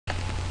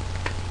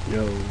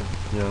Yo, you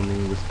know what I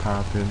mean, what's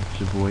poppin'? It's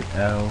your boy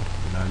L,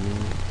 you know what I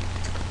mean?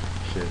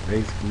 Shit,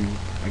 basically,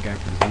 I got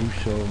this new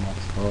show I'm about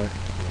to start, you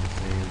know what I'm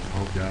saying? I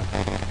hope y'all,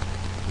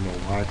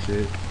 watch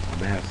it. I'm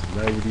gonna have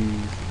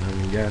celebrities, you know what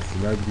I mean? Yes,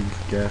 celebrities,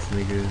 guest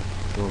niggas,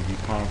 it's gonna be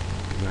poppin'.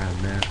 We're gonna have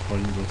mad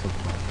fun, we're gonna talk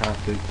about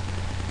topics,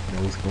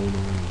 what's going on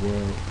in the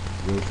world,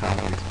 real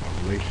topics about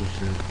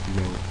relationships,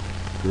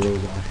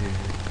 girls out here, you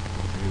know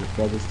what I'm saying? The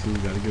brothers too,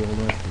 gotta get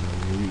on us, you know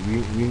what I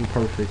mean? We ain't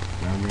perfect,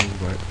 you know what I mean?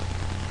 But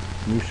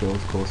new show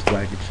is called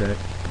Cheack, you know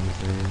what I'm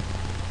saying?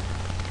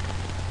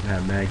 We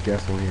have mad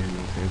guests on here, you know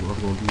what I'm saying? We're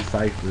also gonna do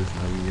ciphers,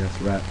 I mean,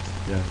 yes, raps,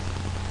 yes.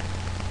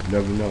 You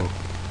never know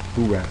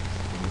who raps,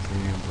 you know what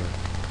I'm saying? But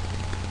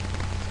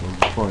it's gonna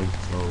be fun,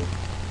 so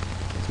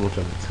I just want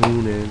y'all to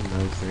tune in, you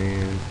know what I'm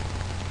saying?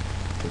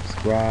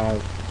 Subscribe,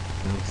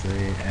 you know what I'm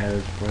saying? Add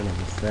a friend on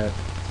the set,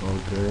 it's all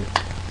good,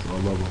 it's all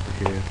love over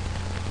here,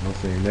 you know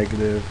what I'm saying?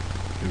 Negative,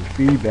 give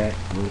feedback,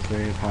 you know what I'm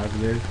saying?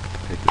 Positive,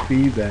 take the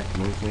feedback,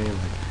 you know what I'm saying?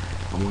 Like,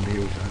 I want to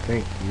hear what y'all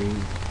think. I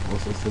mean,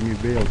 also send me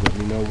bills. Let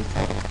me know what's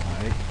up.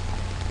 Alright?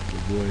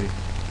 Your boy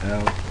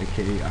L,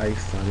 aka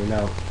Ice, signing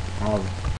out. Holla.